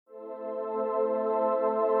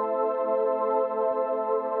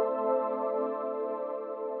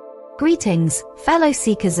Greetings, fellow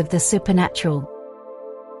seekers of the supernatural.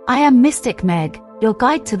 I am Mystic Meg, your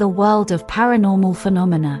guide to the world of paranormal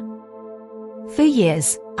phenomena. For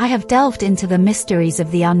years, I have delved into the mysteries of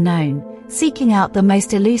the unknown, seeking out the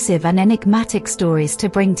most elusive and enigmatic stories to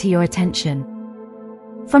bring to your attention.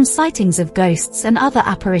 From sightings of ghosts and other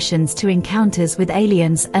apparitions to encounters with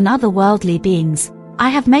aliens and otherworldly beings, I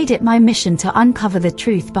have made it my mission to uncover the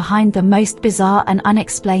truth behind the most bizarre and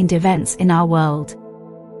unexplained events in our world.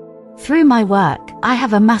 Through my work, I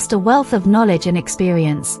have amassed a wealth of knowledge and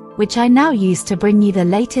experience, which I now use to bring you the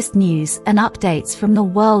latest news and updates from the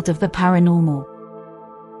world of the paranormal.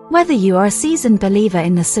 Whether you are a seasoned believer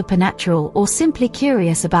in the supernatural or simply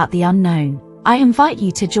curious about the unknown, I invite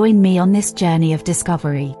you to join me on this journey of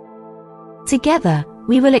discovery. Together,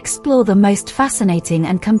 we will explore the most fascinating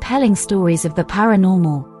and compelling stories of the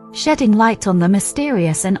paranormal, shedding light on the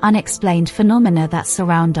mysterious and unexplained phenomena that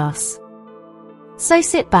surround us. So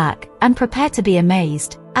sit back and prepare to be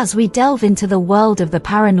amazed as we delve into the world of the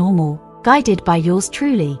paranormal, guided by yours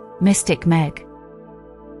truly, Mystic Meg.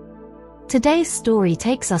 Today's story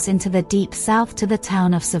takes us into the deep south to the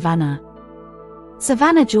town of Savannah.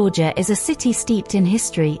 Savannah, Georgia is a city steeped in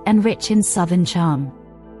history and rich in southern charm.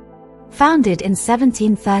 Founded in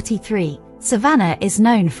 1733, Savannah is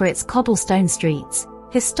known for its cobblestone streets,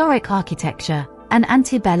 historic architecture, and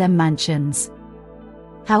antebellum mansions.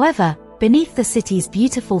 However, beneath the city's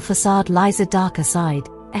beautiful facade lies a darker side,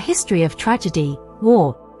 a history of tragedy,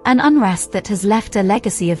 war, and unrest that has left a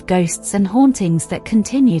legacy of ghosts and hauntings that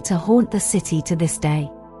continue to haunt the city to this day.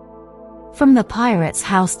 From the Pirate's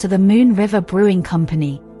House to the Moon River Brewing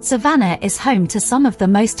Company, Savannah is home to some of the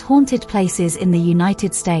most haunted places in the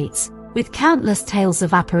United States, with countless tales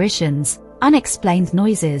of apparitions, unexplained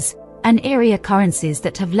noises, and eerie occurrences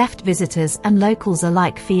that have left visitors and locals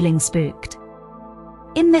alike feeling spooked.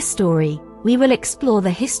 In this story, we will explore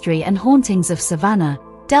the history and hauntings of Savannah,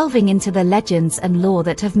 delving into the legends and lore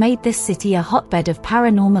that have made this city a hotbed of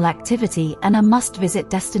paranormal activity and a must-visit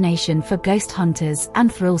destination for ghost hunters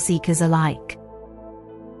and thrill seekers alike.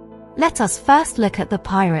 Let us first look at the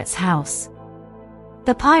Pirate's House.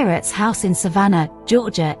 The Pirate's House in Savannah,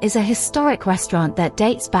 Georgia is a historic restaurant that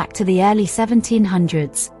dates back to the early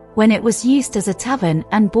 1700s, when it was used as a tavern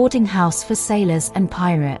and boarding house for sailors and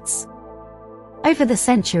pirates. Over the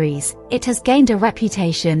centuries, it has gained a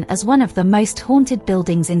reputation as one of the most haunted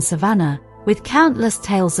buildings in Savannah, with countless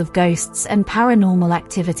tales of ghosts and paranormal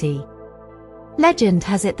activity. Legend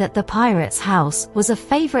has it that the Pirate's House was a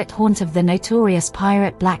favorite haunt of the notorious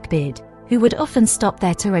pirate Blackbeard, who would often stop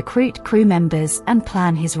there to recruit crew members and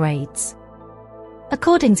plan his raids.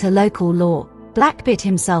 According to local lore, Blackbeard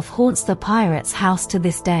himself haunts the Pirate's House to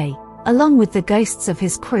this day, along with the ghosts of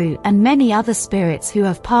his crew and many other spirits who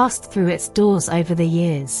have passed through its doors over the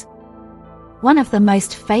years. One of the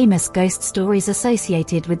most famous ghost stories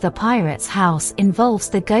associated with the Pirate's House involves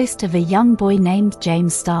the ghost of a young boy named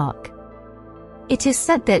James Stark. It is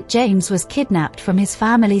said that James was kidnapped from his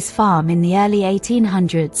family's farm in the early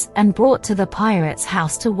 1800s and brought to the Pirate's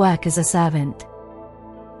House to work as a servant.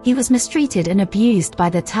 He was mistreated and abused by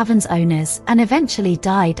the tavern's owners and eventually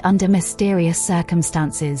died under mysterious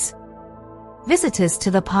circumstances. Visitors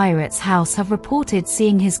to the Pirate's House have reported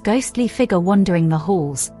seeing his ghostly figure wandering the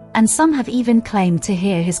halls, and some have even claimed to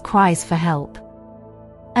hear his cries for help.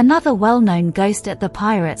 Another well-known ghost at the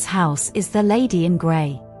Pirate's House is the Lady in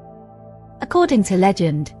Grey. According to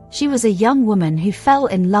legend, she was a young woman who fell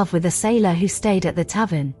in love with a sailor who stayed at the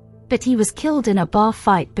tavern, but he was killed in a bar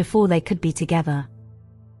fight before they could be together.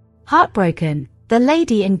 Heartbroken, the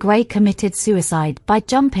Lady in Grey committed suicide by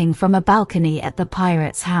jumping from a balcony at the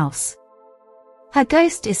Pirate's House. Her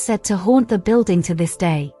ghost is said to haunt the building to this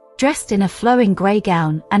day, dressed in a flowing grey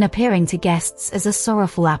gown and appearing to guests as a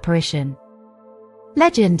sorrowful apparition.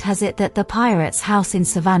 Legend has it that the Pirate's House in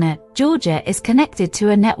Savannah, Georgia is connected to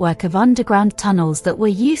a network of underground tunnels that were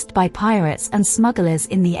used by pirates and smugglers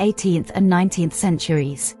in the 18th and 19th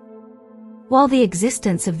centuries. While the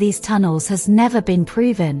existence of these tunnels has never been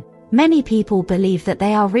proven, many people believe that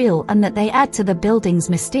they are real and that they add to the building's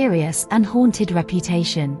mysterious and haunted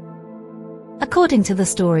reputation. According to the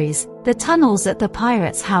stories, the tunnels at the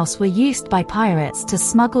Pirate's House were used by pirates to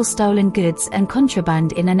smuggle stolen goods and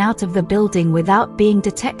contraband in and out of the building without being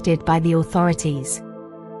detected by the authorities.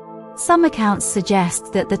 Some accounts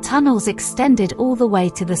suggest that the tunnels extended all the way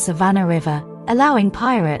to the Savannah River, allowing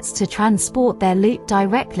pirates to transport their loot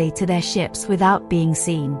directly to their ships without being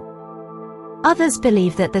seen. Others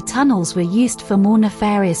believe that the tunnels were used for more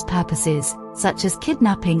nefarious purposes, such as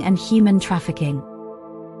kidnapping and human trafficking.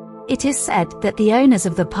 It is said that the owners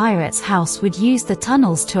of the Pirate's House would use the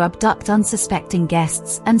tunnels to abduct unsuspecting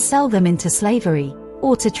guests and sell them into slavery,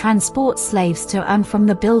 or to transport slaves to and from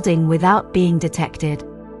the building without being detected.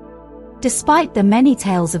 Despite the many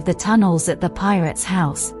tales of the tunnels at the pirate's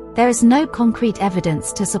house, there is no concrete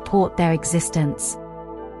evidence to support their existence.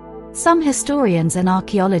 Some historians and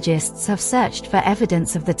archaeologists have searched for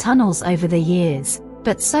evidence of the tunnels over the years,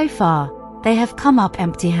 but so far, they have come up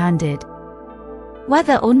empty-handed.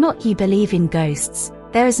 Whether or not you believe in ghosts,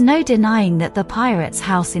 there is no denying that the pirate's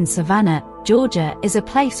house in Savannah, Georgia, is a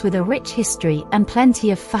place with a rich history and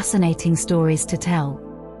plenty of fascinating stories to tell.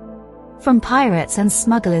 From pirates and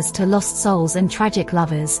smugglers to lost souls and tragic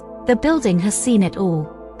lovers, the building has seen it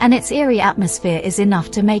all, and its eerie atmosphere is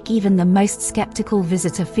enough to make even the most skeptical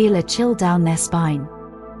visitor feel a chill down their spine.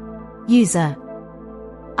 User: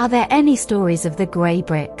 are there any stories of the grey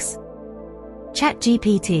bricks?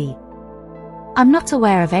 ChatGPT: I'm not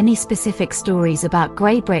aware of any specific stories about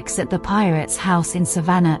grey bricks at the pirate's house in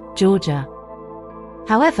Savannah, Georgia.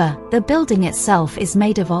 However, the building itself is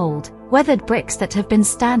made of old, weathered bricks that have been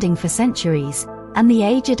standing for centuries, and the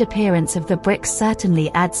aged appearance of the bricks certainly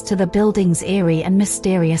adds to the building's eerie and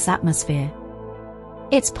mysterious atmosphere.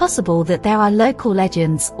 It's possible that there are local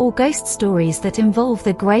legends or ghost stories that involve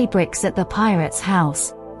the grey bricks at the pirate's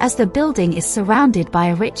house, as the building is surrounded by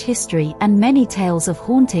a rich history and many tales of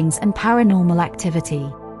hauntings and paranormal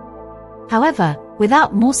activity. However,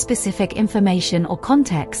 without more specific information or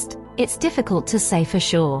context, it's difficult to say for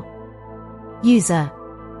sure. User: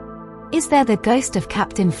 is there the ghost of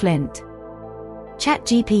Captain Flint?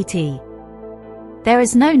 ChatGPT: there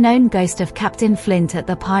is no known ghost of Captain Flint at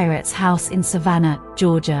the pirate's house in Savannah,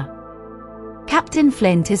 Georgia. Captain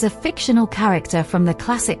Flint is a fictional character from the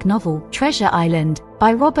classic novel Treasure Island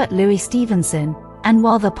by Robert Louis Stevenson, and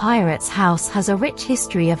while the pirate's house has a rich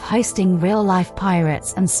history of hosting real-life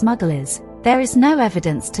pirates and smugglers, there is no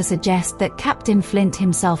evidence to suggest that Captain Flint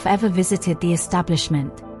himself ever visited the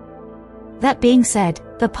establishment. That being said,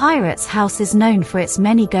 the pirate's house is known for its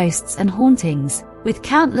many ghosts and hauntings, with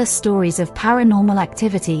countless stories of paranormal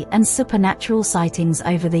activity and supernatural sightings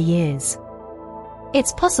over the years.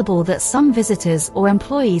 It's possible that some visitors or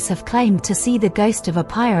employees have claimed to see the ghost of a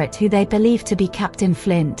pirate who they believe to be Captain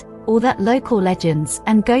Flint, or that local legends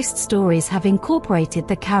and ghost stories have incorporated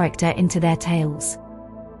the character into their tales.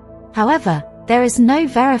 However, there is no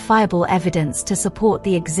verifiable evidence to support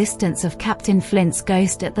the existence of Captain Flint's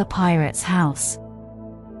ghost at the pirate's house.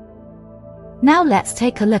 Now let's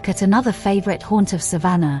take a look at another favorite haunt of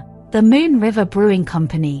Savannah. The Moon River Brewing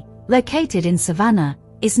Company, located in Savannah,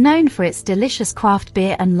 is known for its delicious craft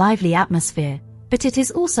beer and lively atmosphere, but it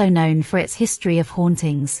is also known for its history of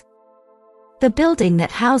hauntings. The building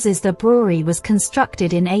that houses the brewery was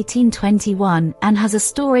constructed in 1821 and has a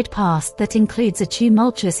storied past that includes a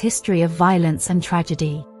tumultuous history of violence and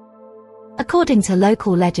tragedy. According to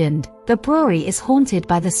local legend, the brewery is haunted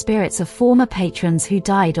by the spirits of former patrons who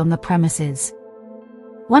died on the premises.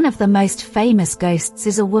 One of the most famous ghosts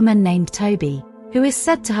is a woman named Toby, who is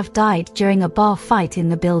said to have died during a bar fight in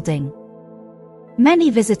the building. Many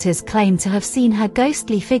visitors claim to have seen her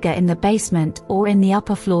ghostly figure in the basement or in the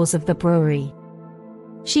upper floors of the brewery.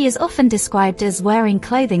 She is often described as wearing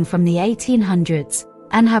clothing from the 1800s,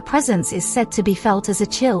 and her presence is said to be felt as a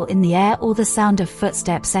chill in the air or the sound of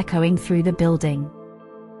footsteps echoing through the building.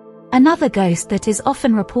 Another ghost that is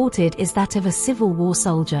often reported is that of a Civil War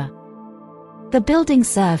soldier. The building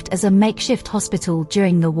served as a makeshift hospital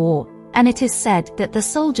during the war, and it is said that the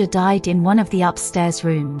soldier died in one of the upstairs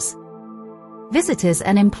rooms. Visitors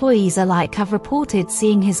and employees alike have reported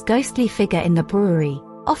seeing his ghostly figure in the brewery,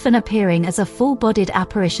 often appearing as a full-bodied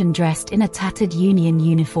apparition dressed in a tattered Union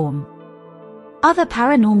uniform. Other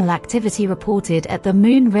paranormal activity reported at the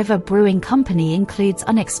Moon River Brewing Company includes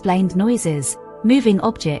unexplained noises, moving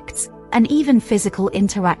objects, and even physical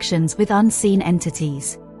interactions with unseen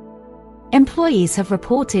entities. Employees have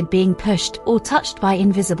reported being pushed or touched by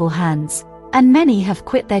invisible hands, and many have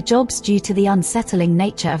quit their jobs due to the unsettling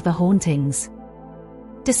nature of the hauntings.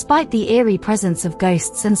 Despite the eerie presence of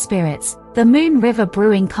ghosts and spirits, the Moon River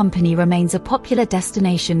Brewing Company remains a popular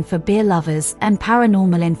destination for beer lovers and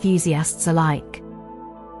paranormal enthusiasts alike.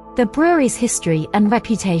 The brewery's history and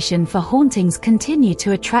reputation for hauntings continue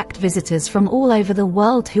to attract visitors from all over the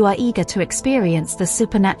world who are eager to experience the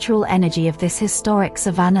supernatural energy of this historic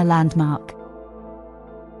Savannah landmark.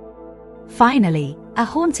 Finally, a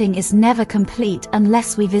haunting is never complete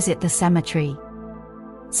unless we visit the cemetery.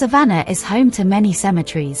 Savannah is home to many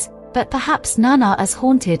cemeteries, but perhaps none are as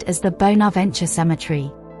haunted as the Bonaventure Cemetery.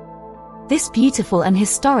 This beautiful and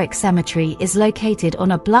historic cemetery is located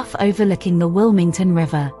on a bluff overlooking the Wilmington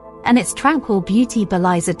River, and its tranquil beauty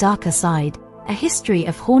belies a darker side, a history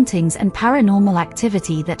of hauntings and paranormal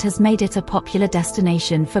activity that has made it a popular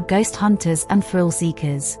destination for ghost hunters and thrill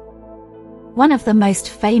seekers. One of the most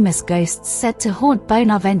famous ghosts said to haunt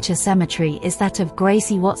Bonaventure Cemetery is that of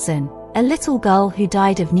Gracie Watson, a little girl who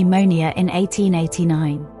died of pneumonia in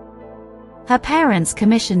 1889. Her parents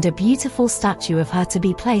commissioned a beautiful statue of her to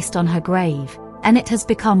be placed on her grave, and it has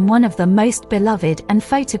become one of the most beloved and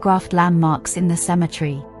photographed landmarks in the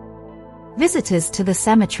cemetery. Visitors to the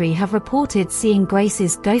cemetery have reported seeing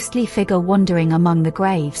Gracie's ghostly figure wandering among the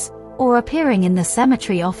graves, or appearing in the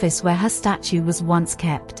cemetery office where her statue was once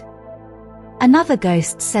kept. Another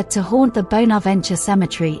ghost said to haunt the Bonaventure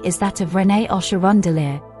Cemetery is that of Renee Osher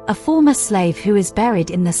Rondelier, a former slave who is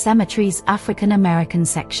buried in the cemetery's African American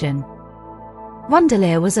section.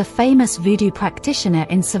 Rondelier was a famous voodoo practitioner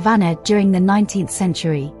in Savannah during the 19th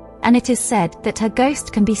century, and it is said that her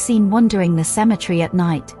ghost can be seen wandering the cemetery at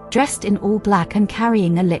night, dressed in all black and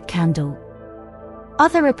carrying a lit candle.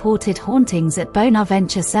 Other reported hauntings at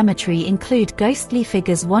Bonaventure Cemetery include ghostly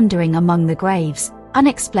figures wandering among the graves,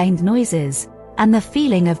 unexplained noises, and the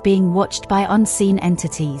feeling of being watched by unseen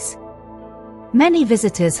entities. Many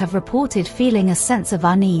visitors have reported feeling a sense of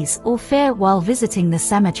unease or fear while visiting the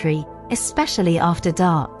cemetery, especially after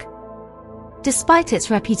dark. Despite its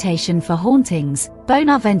reputation for hauntings,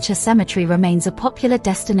 Bonaventure Cemetery remains a popular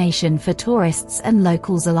destination for tourists and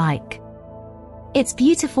locals alike. Its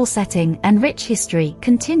beautiful setting and rich history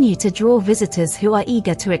continue to draw visitors who are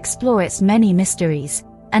eager to explore its many mysteries,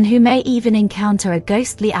 and who may even encounter a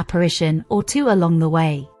ghostly apparition or two along the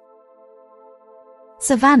way.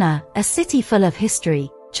 Savannah, a city full of history,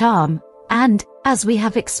 charm, and, as we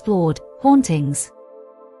have explored, hauntings.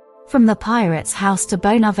 From the Pirate's House to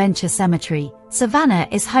Bonaventure Cemetery, Savannah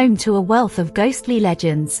is home to a wealth of ghostly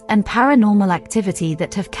legends and paranormal activity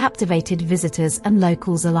that have captivated visitors and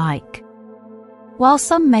locals alike. While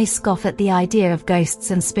some may scoff at the idea of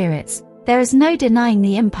ghosts and spirits, there is no denying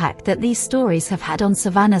the impact that these stories have had on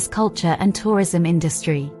Savannah's culture and tourism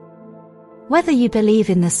industry. Whether you believe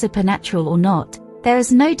in the supernatural or not, there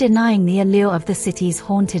is no denying the allure of the city's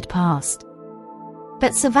haunted past.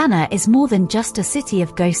 But Savannah is more than just a city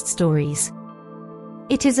of ghost stories.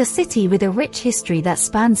 It is a city with a rich history that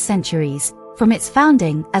spans centuries, from its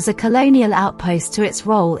founding as a colonial outpost to its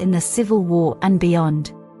role in the Civil War and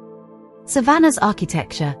beyond. Savannah's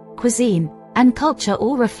architecture, cuisine, and culture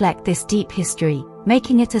all reflect this deep history,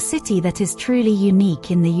 making it a city that is truly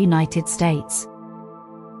unique in the United States.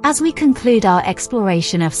 As we conclude our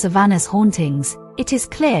exploration of Savannah's hauntings, it is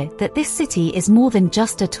clear that this city is more than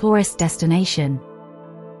just a tourist destination.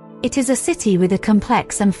 It is a city with a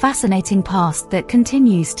complex and fascinating past that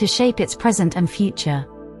continues to shape its present and future.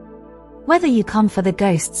 Whether you come for the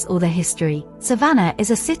ghosts or the history, Savannah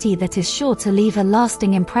is a city that is sure to leave a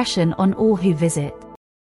lasting impression on all who visit.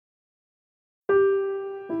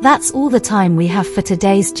 That's all the time we have for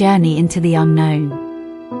today's journey into the unknown.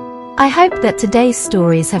 I hope that today's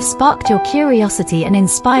stories have sparked your curiosity and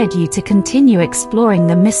inspired you to continue exploring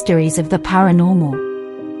the mysteries of the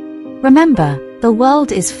paranormal. Remember, the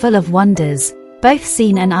world is full of wonders, both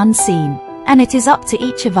seen and unseen, and it is up to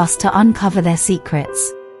each of us to uncover their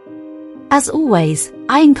secrets. As always,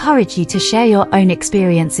 I encourage you to share your own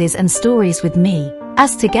experiences and stories with me,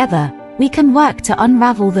 as together, we can work to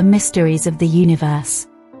unravel the mysteries of the universe.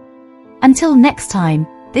 Until next time,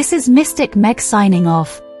 this is Mystic Meg signing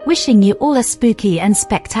off, wishing you all a spooky and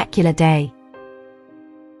spectacular day.